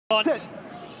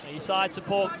The side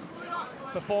support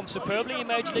performed superbly in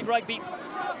Major League Rugby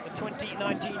the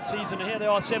 2019 season, and here they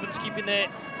are, Sevens keeping their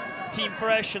team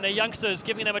fresh and their youngsters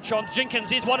giving them a chance.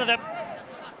 Jenkins is one of them.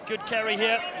 Good carry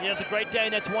here. He has a great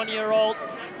Dane that's 1 year old.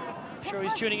 I'm sure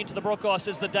he's tuning into the broadcast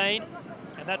as the Dane,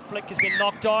 and that flick has been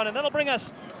knocked on, and that'll bring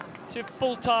us to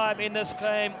full time in this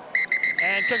game.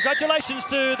 And congratulations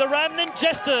to the RAMBLIN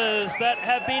Jesters that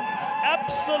have been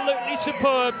absolutely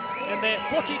superb in their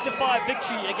 40-5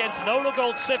 victory against NOLA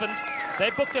Gold Sevens.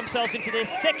 They booked themselves into their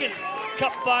second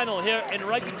cup final here in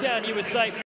RugbyTown,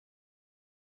 USA.